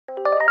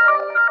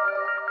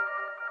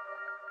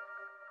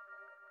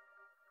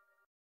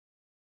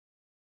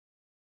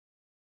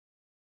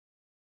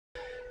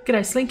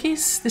G'day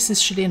Slinkies, this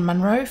is Shadian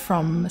Munro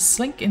from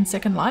Slink in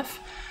Second Life,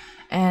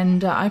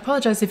 and I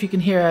apologise if you can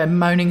hear a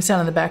moaning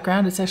sound in the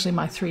background. It's actually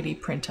my 3D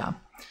printer.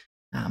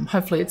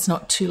 Hopefully it's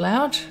not too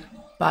loud,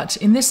 but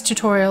in this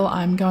tutorial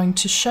I'm going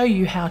to show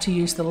you how to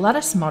use the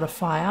Lattice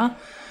Modifier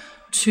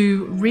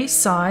to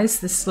resize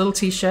this little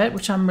t-shirt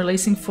which I'm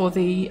releasing for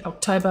the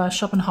October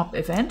Shop and Hop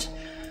event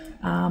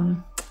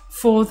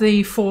for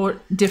the 4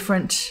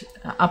 different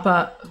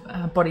upper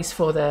bodies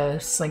for the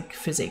Slink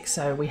physique.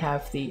 So we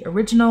have the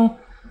original,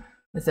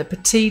 the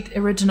petite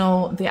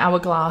original, the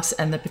hourglass,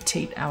 and the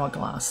petite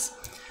hourglass.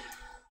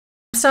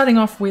 Starting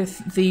off with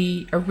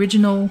the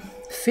original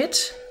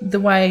fit, the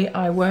way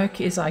I work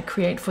is I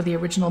create for the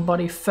original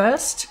body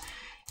first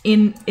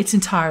in its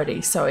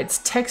entirety. So it's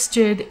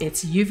textured,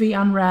 it's UV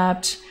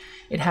unwrapped,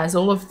 it has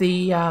all of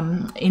the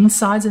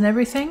insides and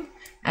everything,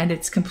 and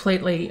it's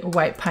completely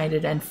weight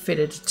painted and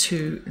fitted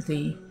to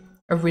the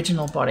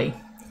original body.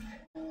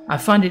 I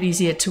find it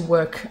easier to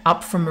work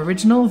up from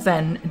original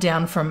than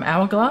down from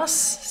hourglass,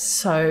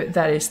 so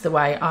that is the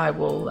way I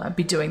will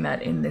be doing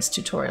that in this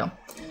tutorial.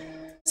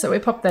 So we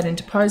pop that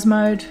into pose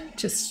mode,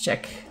 just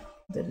check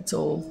that it's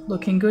all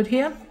looking good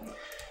here.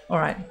 All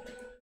right,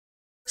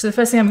 so the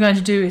first thing I'm going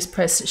to do is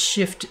press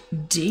Shift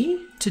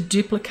D to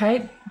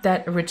duplicate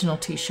that original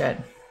t-shirt,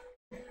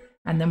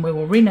 and then we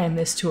will rename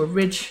this to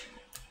Orig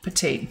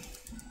Petite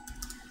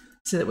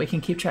so that we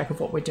can keep track of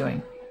what we're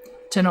doing.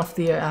 Turn off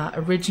the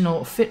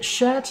original fit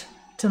shirt,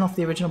 turn off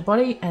the original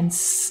body, and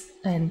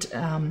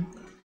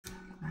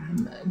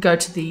go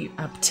to the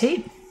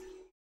petite.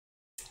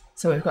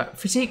 So we've got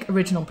Physique,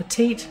 Original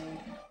Petite,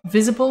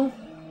 Visible,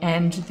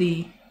 and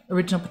the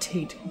Original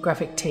Petite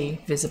Graphic Tee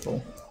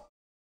Visible.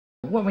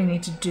 What we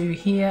need to do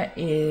here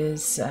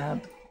is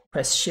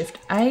press Shift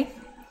A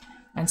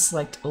and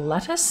select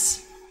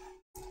Lattice,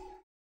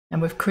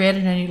 and we've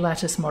created a new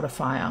Lattice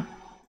modifier.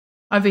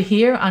 Over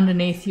here,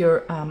 underneath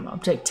your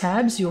object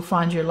tabs, you'll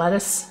find your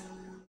lattice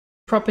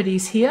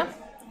properties here.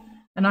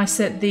 And I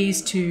set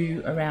these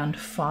to around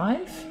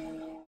 5,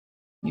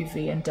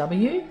 UV and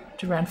W,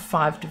 to around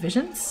 5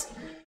 divisions.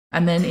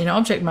 And then in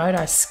object mode,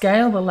 I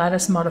scale the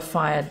lattice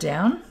modifier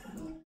down,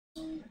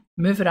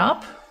 move it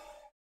up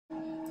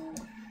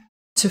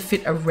to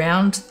fit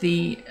around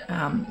the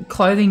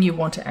clothing you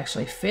want to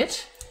actually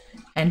fit,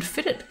 and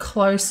fit it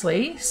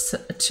closely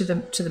to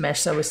the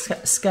mesh. So we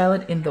scale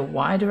it in the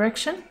Y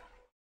direction.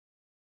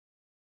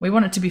 We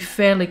want it to be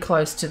fairly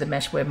close to the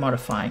mesh we're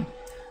modifying.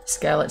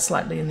 Scale it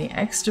slightly in the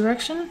X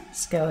direction,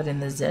 scale it in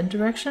the Z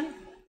direction.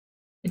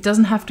 It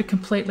doesn't have to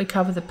completely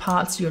cover the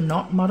parts you're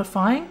not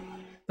modifying,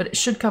 but it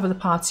should cover the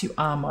parts you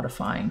are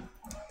modifying.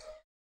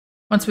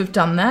 Once we've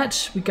done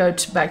that, we go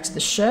back to the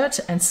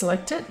shirt and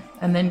select it,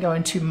 and then go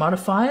into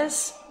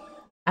Modifiers,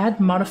 Add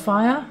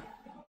Modifier,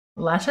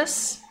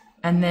 Lattice,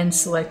 and then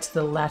select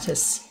the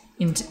lattice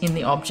in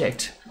the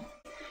object.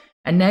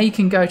 And now you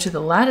can go to the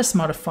lattice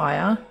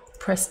modifier,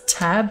 press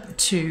Tab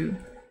to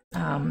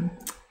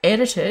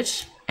edit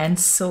it, and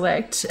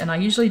select, and I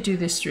usually do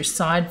this through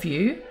side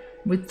view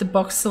with the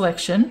box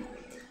selection,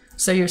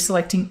 so you're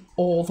selecting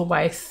all the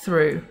way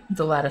through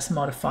the lattice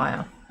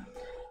modifier.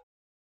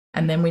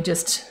 And then we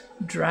just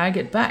drag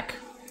it back.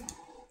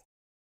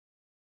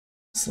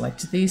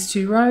 Select these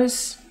 2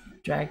 rows,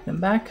 drag them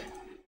back,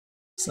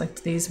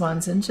 select these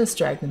ones and just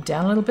drag them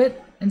down a little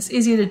bit. And it's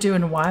easier to do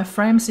in a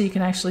wireframe so you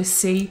can actually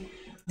see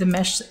the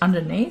mesh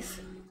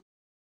underneath.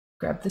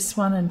 Grab this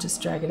one and just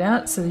drag it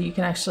out so that you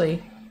can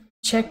actually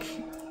check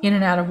in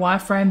and out of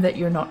wireframe that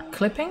you're not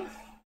clipping.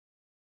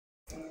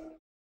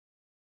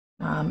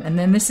 And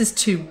then this is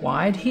too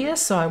wide here,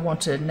 so I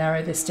want to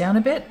narrow this down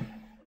a bit.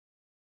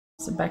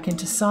 So back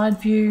into side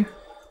view,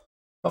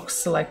 box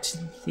select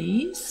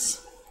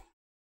these,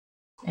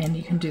 and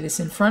you can do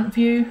this in front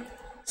view,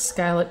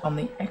 scale it on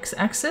the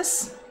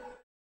X-axis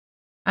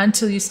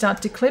until you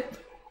start to clip,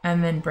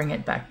 and then bring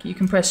it back. You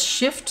can press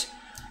Shift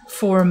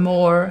for a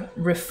more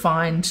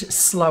refined,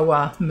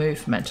 slower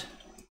movement.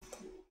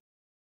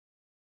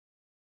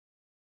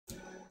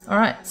 All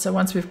right, so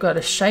once we've got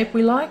a shape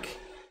we like,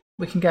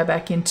 we can go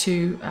back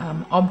into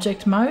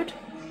object mode,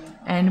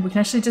 and we can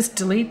actually just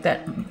delete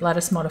that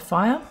lattice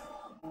modifier.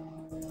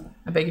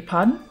 I beg your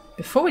pardon.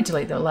 Before we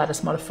delete the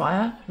lattice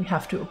modifier, we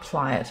have to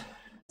apply it.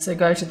 So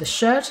go to the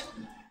shirt,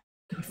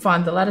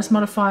 find the lattice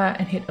modifier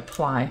and hit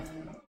apply.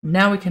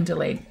 Now we can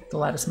delete the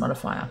lattice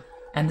modifier,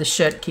 and the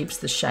shirt keeps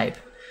the shape.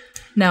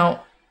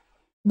 Now,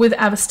 with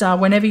Avastar,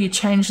 whenever you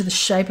change the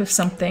shape of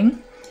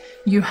something,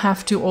 you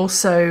have to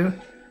also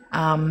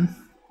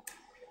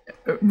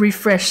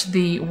refresh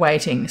the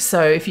weighting.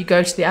 So if you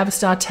go to the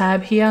Avastar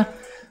tab here,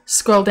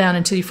 scroll down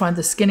until you find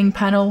the skinning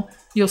panel,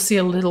 you'll see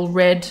a little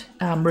red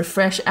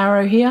refresh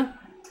arrow here.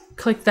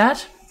 Click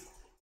that.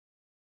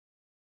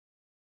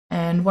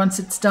 And once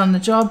it's done the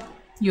job,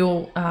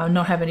 you'll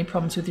not have any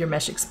problems with your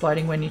mesh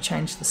exploding when you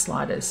change the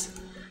sliders.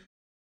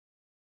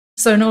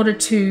 So in order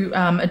to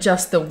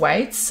adjust the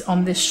weights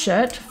on this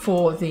shirt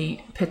for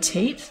the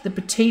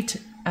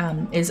petite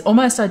is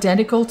almost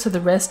identical to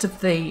the rest of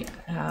the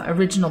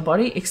original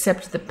body,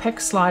 except the pec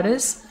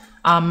sliders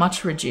are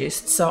much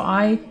reduced. So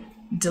I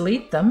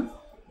delete them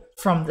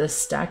from the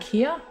stack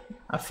here.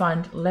 I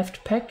find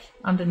left pec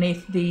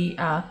underneath the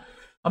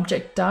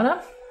object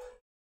data,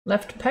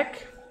 left pec,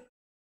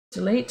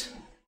 delete,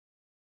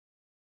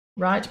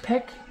 right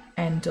pec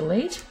and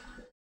delete.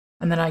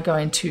 And then I go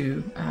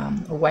into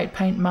a weight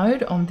paint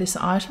mode on this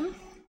item,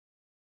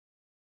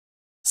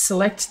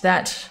 select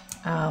that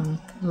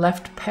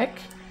left pec,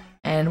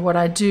 and what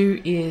I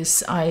do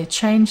is I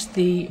change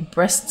the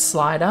breast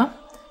slider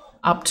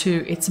up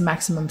to its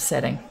maximum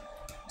setting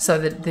so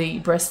that the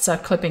breasts are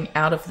clipping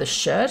out of the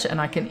shirt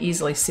and I can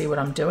easily see what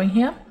I'm doing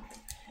here.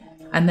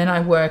 And then I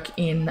work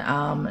in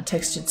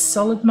textured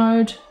solid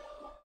mode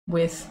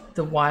with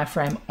the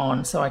wireframe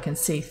on so I can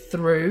see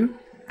through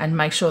and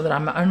make sure that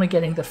I'm only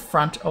getting the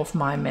front of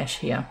my mesh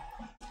here.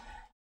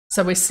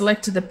 So we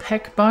select the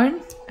pec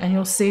bone and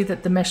you'll see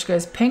that the mesh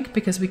goes pink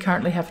because we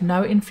currently have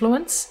no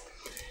influence.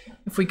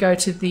 If we go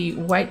to the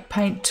weight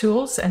paint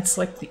tools and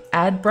select the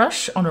add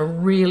brush on a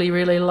really,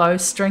 really low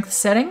strength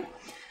setting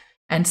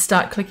and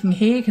start clicking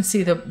here, you can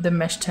see the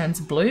mesh turns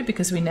blue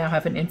because we now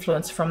have an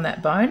influence from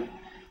that bone.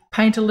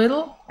 Paint a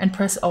little and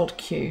press Alt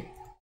Q.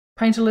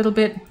 Paint a little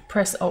bit,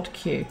 press Alt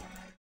Q.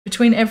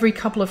 Between every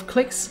couple of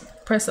clicks,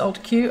 press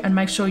Alt Q and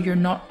make sure you're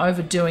not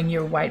overdoing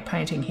your weight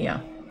painting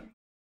here.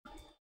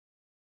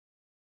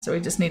 So we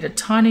just need a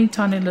tiny,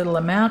 tiny little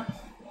amount.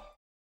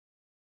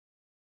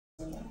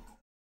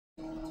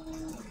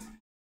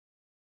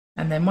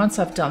 And then once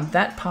I've done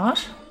that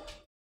part,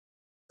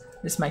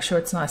 just make sure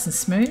it's nice and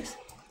smooth.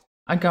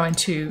 I go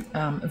into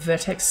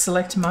vertex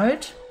select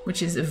mode,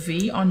 which is a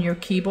V on your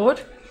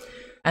keyboard.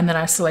 And then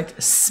I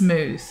select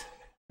smooth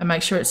and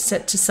make sure it's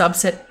set to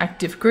subset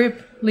active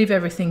group. Leave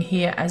everything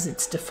here as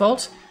its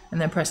default and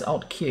then press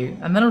Alt Q.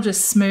 And then it'll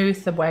just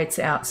smooth the weights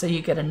out so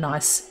you get a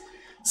nice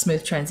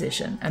smooth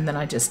transition. And then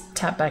I just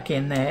tap back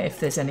in there if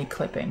there's any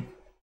clipping.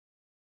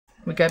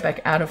 We go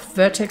back out of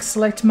vertex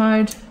select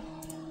mode,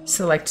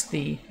 select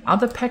the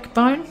other pec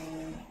bone,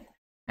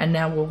 and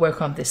now we'll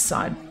work on this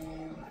side.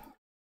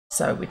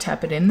 So we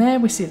tap it in there,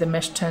 we see the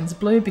mesh turns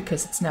blue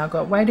because it's now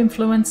got weight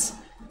influence.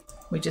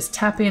 We just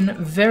tap in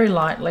very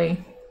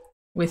lightly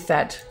with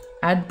that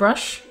add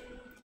brush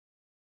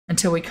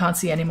until we can't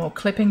see any more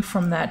clipping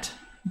from that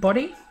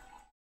body.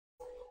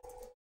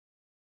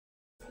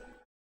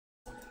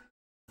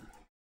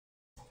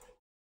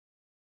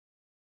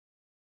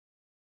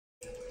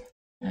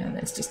 And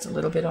there's just a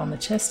little bit on the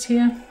chest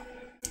here.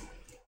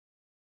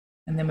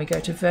 And then we go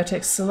to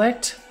vertex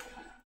select,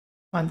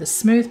 find the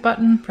smooth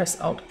button, press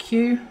Alt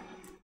Q,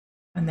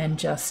 and then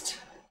just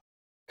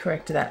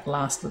correct that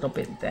last little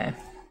bit there.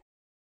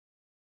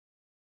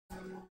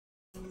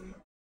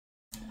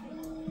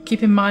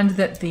 Keep in mind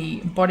that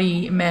the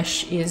body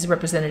mesh is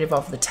representative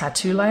of the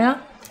tattoo layer,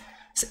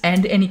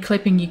 and any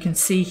clipping you can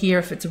see here,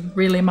 if it's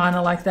really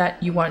minor like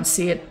that, you won't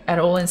see it at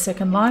all in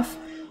Second Life.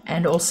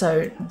 And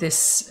also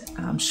this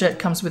shirt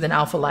comes with an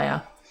alpha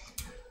layer,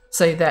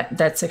 so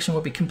that section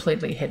will be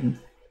completely hidden.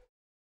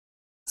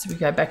 So we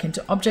go back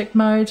into object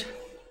mode,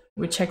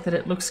 we check that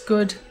it looks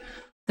good.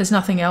 There's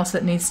nothing else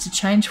that needs to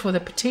change for the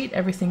petite,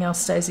 everything else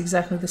stays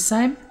exactly the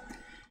same.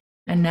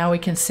 And now we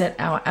can set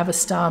our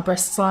Avastar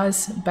breast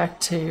size back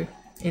to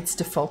its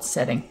default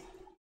setting.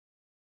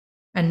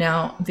 And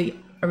now the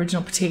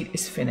original petite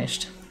is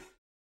finished.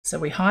 So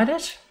we hide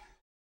it,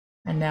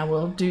 and now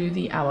we'll do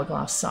the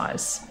hourglass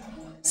size.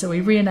 So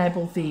we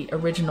re-enable the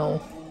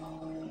original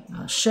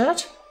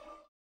shirt,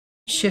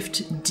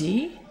 Shift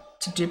D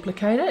to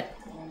duplicate it,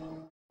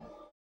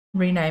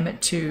 rename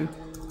it to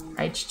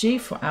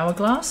HG for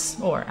hourglass,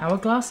 or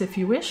hourglass if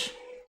you wish,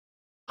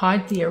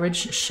 hide the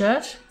original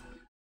shirt,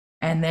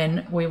 and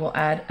then we will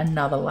add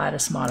another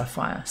lattice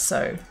modifier.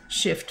 So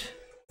Shift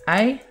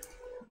A,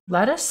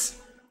 lattice,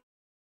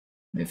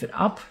 move it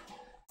up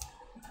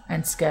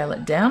and scale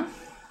it down.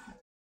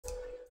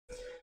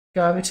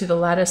 Go over to the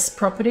lattice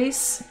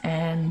properties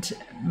and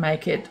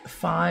make it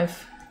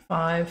 5,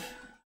 5,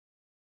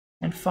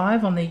 and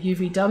 5 on the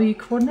UVW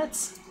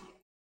coordinates.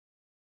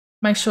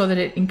 Make sure that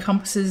it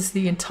encompasses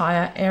the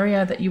entire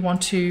area that you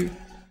want to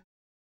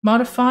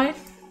modify.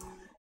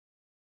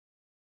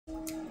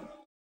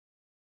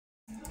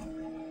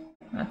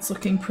 That's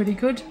looking pretty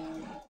good.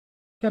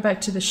 Go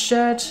back to the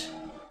shirt,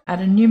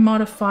 add a new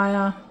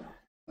modifier,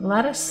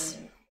 lattice,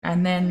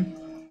 and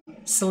then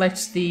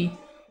select the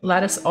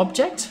lattice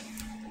object.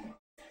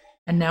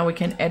 And now we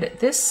can edit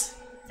this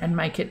and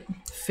make it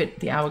fit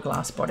the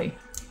hourglass body.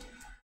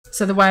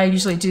 So the way I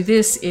usually do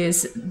this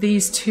is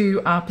these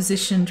two are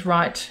positioned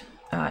right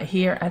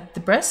here at the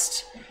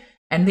breast,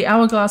 and the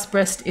hourglass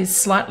breast is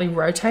slightly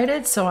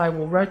rotated, so I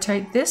will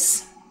rotate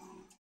this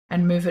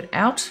and move it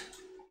out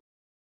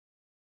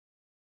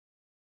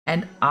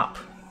and up.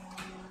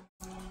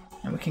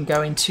 And we can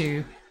go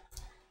into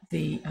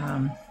the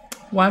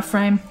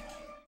wireframe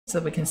so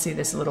that we can see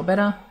this a little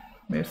better.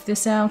 Move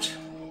this out.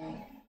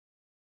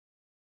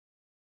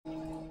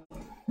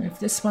 Move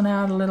this one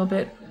out a little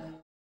bit.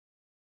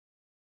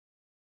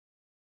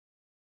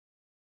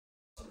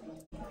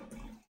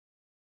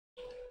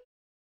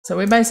 So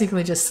we're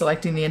basically just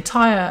selecting the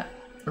entire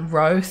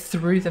row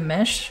through the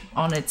mesh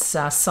on its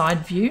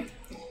side view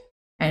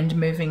and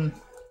moving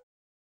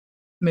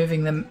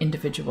them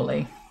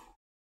individually.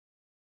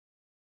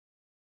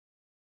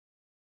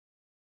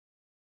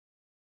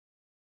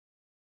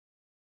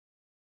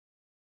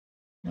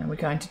 Now we're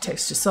going to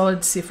texture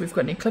solid to see if we've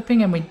got any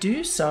clipping, and we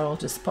do, so I'll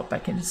just pop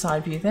back into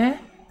side view there.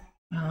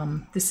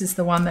 This is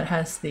the one that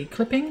has the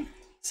clipping,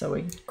 so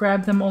we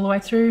grab them all the way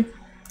through,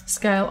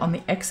 scale on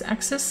the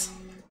x-axis,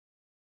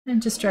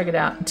 and just drag it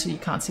out until you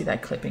can't see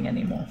that clipping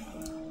anymore.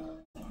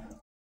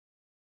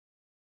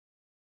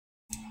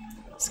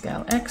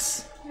 Scale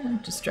X,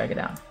 and just drag it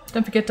out.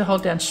 Don't forget to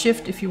hold down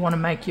Shift if you want to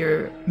make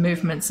your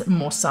movements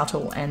more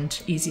subtle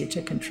and easier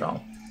to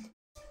control.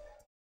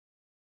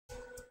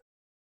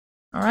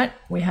 All right,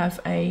 we have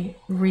a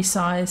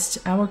resized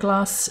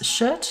hourglass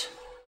shirt.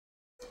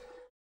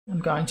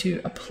 I'm going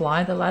to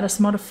apply the lattice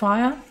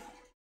modifier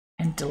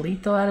and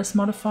delete the lattice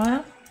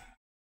modifier.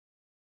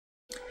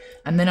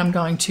 And then I'm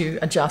going to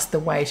adjust the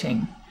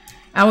weighting.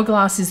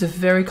 Hourglass is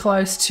very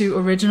close to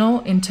original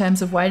in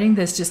terms of weighting.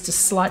 There's just a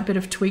slight bit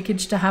of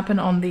tweakage to happen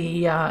on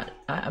the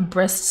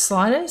breast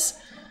sliders.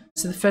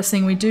 So the first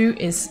thing we do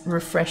is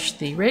refresh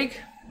the rig,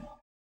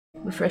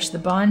 refresh the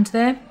bind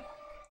there.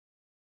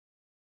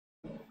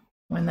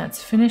 When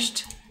that's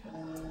finished,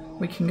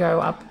 we can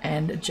go up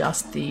and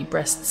adjust the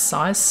breast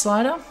size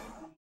slider.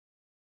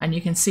 And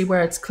you can see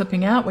where it's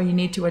clipping out, where you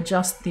need to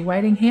adjust the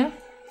weighting here.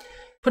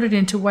 Put it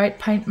into weight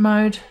paint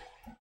mode,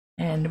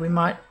 and we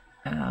might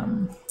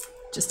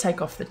just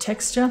take off the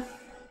texture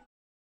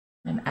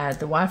and add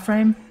the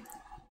wireframe.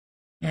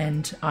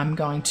 And I'm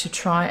going to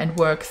try and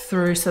work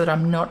through so that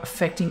I'm not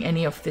affecting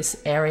any of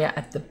this area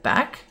at the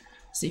back.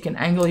 So you can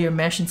angle your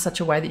mesh in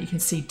such a way that you can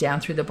see down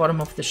through the bottom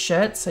of the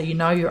shirt, so you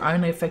know you're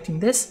only affecting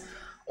this,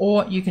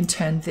 or you can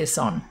turn this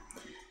on.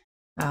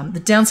 The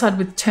downside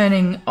with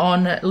turning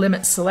on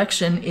limit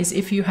selection is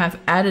if you have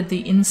added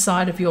the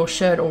inside of your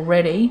shirt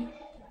already,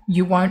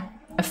 you won't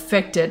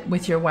affect it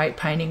with your weight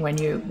painting when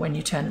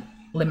you turn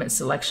limit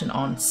selection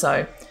on.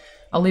 So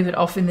I'll leave it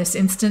off in this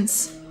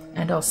instance,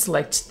 and I'll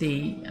select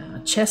the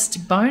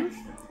chest bone.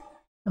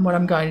 And what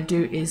I'm going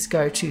to do is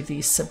go to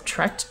the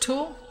subtract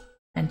tool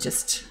and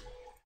just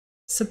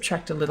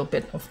subtract a little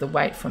bit of the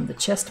weight from the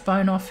chest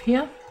bone off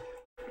here.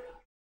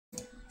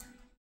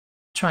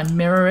 Try and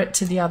mirror it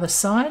to the other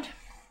side.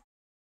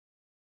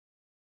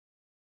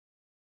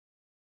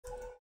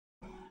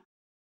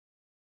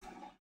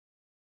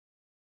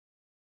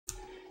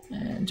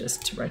 And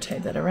just to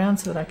rotate that around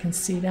so that I can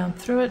see down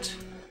through it.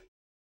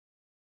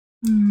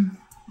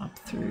 Up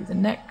through the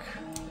neck.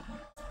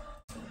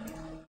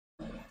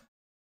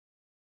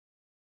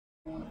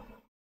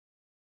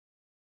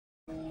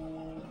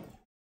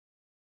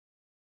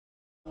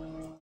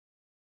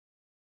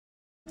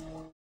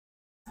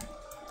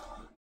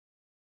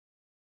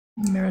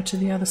 Mirror to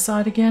the other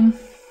side again.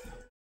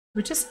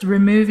 We're just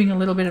removing a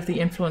little bit of the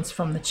influence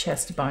from the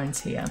chest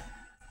bones here.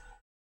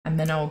 And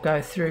then I'll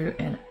go through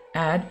and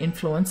add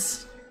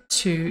influence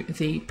to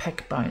the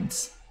pec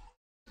bones,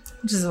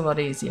 which is a lot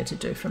easier to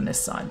do from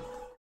this side.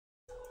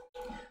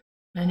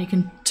 And you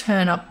can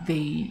turn up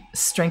the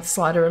strength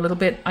slider a little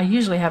bit. I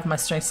usually have my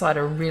strength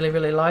slider really,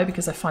 really low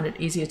because I find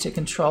it easier to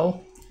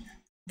control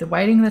the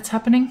weighting that's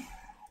happening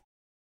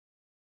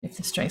if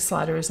the strength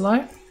slider is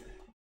low.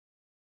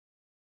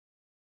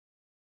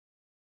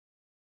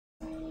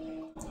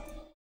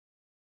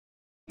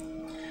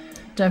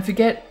 Don't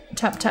forget,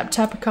 tap, tap,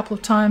 tap a couple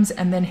of times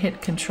and then hit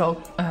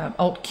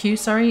Alt Q,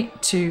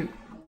 to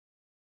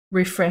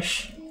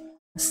refresh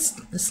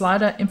the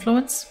slider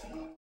influence.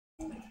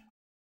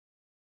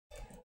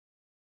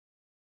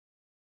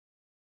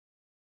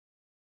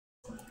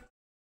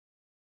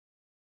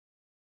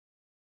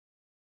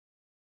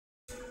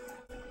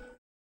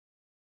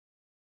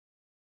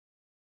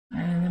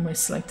 And then we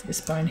select this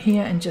bone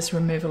here and just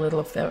remove a little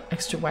of the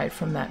extra weight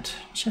from that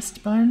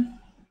chest bone.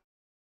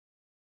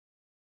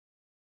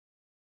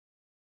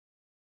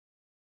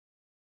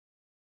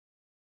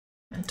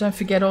 Don't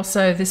forget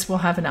also, this will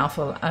have an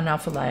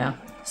alpha layer,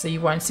 so you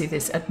won't see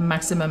this at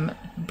maximum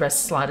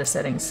breast slider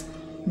settings.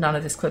 None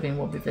of this clipping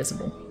will be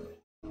visible.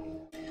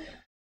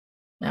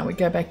 Now we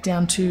go back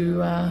down to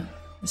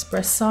this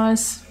breast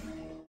size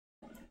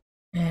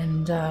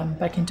and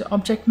back into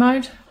object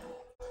mode.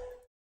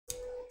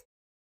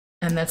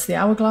 And that's the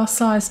hourglass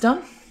size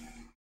done.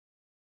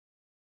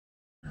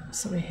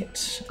 So we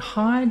hit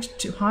hide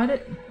to hide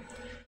it.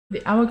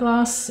 The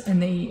hourglass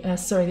and the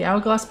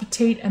hourglass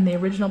petite and the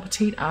original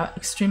petite are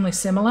extremely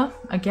similar.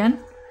 Again,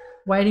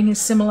 weighting is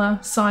similar,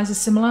 size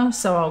is similar,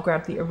 so I'll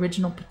grab the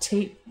original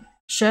petite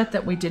shirt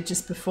that we did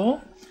just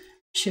before,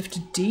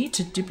 Shift D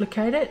to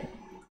duplicate it,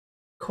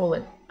 call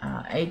it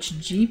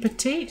HG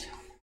petite,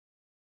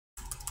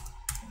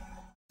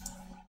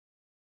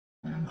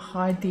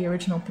 hide the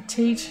original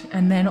petite,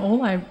 and then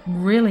all I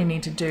really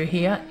need to do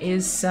here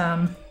is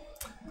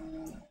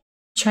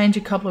change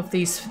a couple of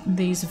these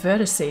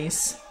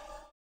vertices.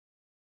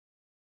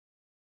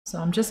 So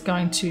I'm just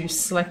going to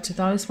select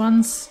those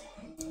ones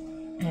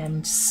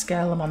and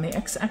scale them on the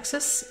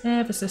x-axis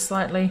ever so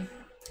slightly.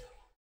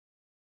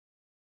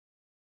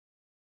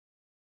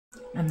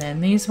 And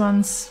then these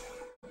ones,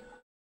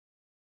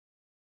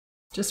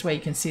 just where you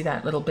can see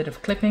that little bit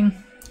of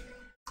clipping,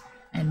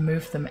 and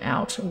move them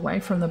out away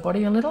from the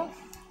body a little.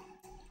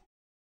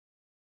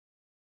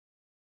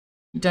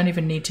 You don't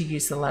even need to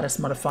use the lattice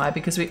modifier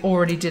because we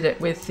already did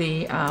it with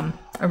the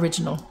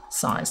original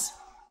size.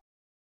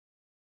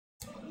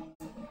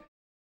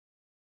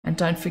 And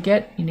don't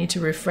forget, you need to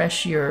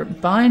refresh your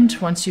bind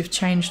once you've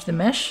changed the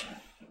mesh.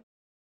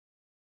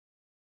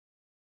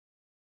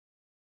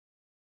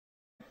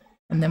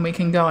 And then we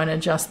can go and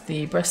adjust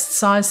the breast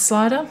size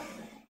slider,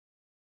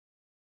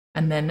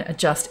 and then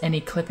adjust any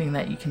clipping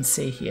that you can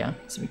see here.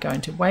 So we go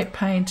into weight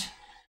paint,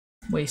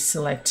 we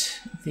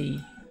select the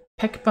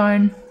pec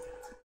bone,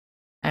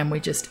 and we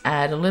just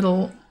add a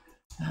little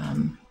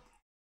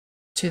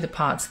to the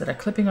parts that are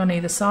clipping on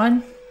either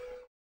side.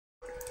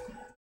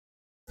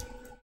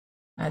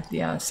 Add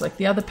the select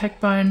the other pec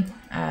bone,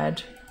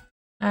 add,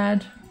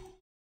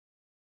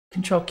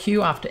 Control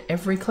Q after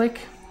every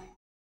click.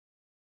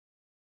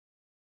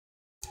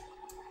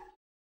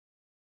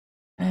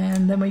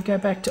 And then we go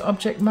back to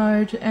object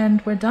mode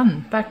and we're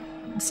done.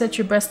 Set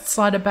your breast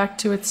slider back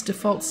to its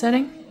default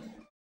setting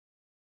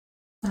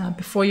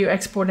before you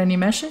export any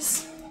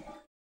meshes.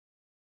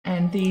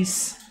 And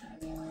these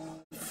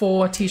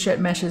 4 t-shirt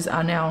meshes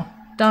are now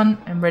done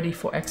and ready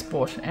for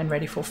export and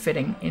ready for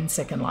fitting in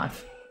Second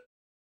Life.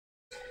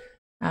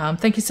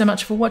 Thank you so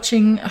much for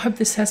watching. I hope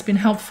this has been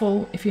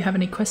helpful. If you have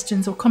any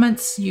questions or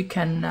comments, you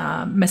can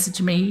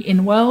message me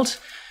in World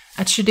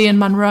at Shadian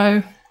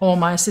Munro or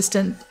my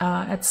assistant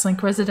at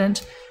Slink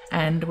Resident,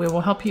 and we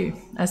will help you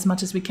as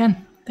much as we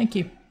can. Thank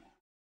you.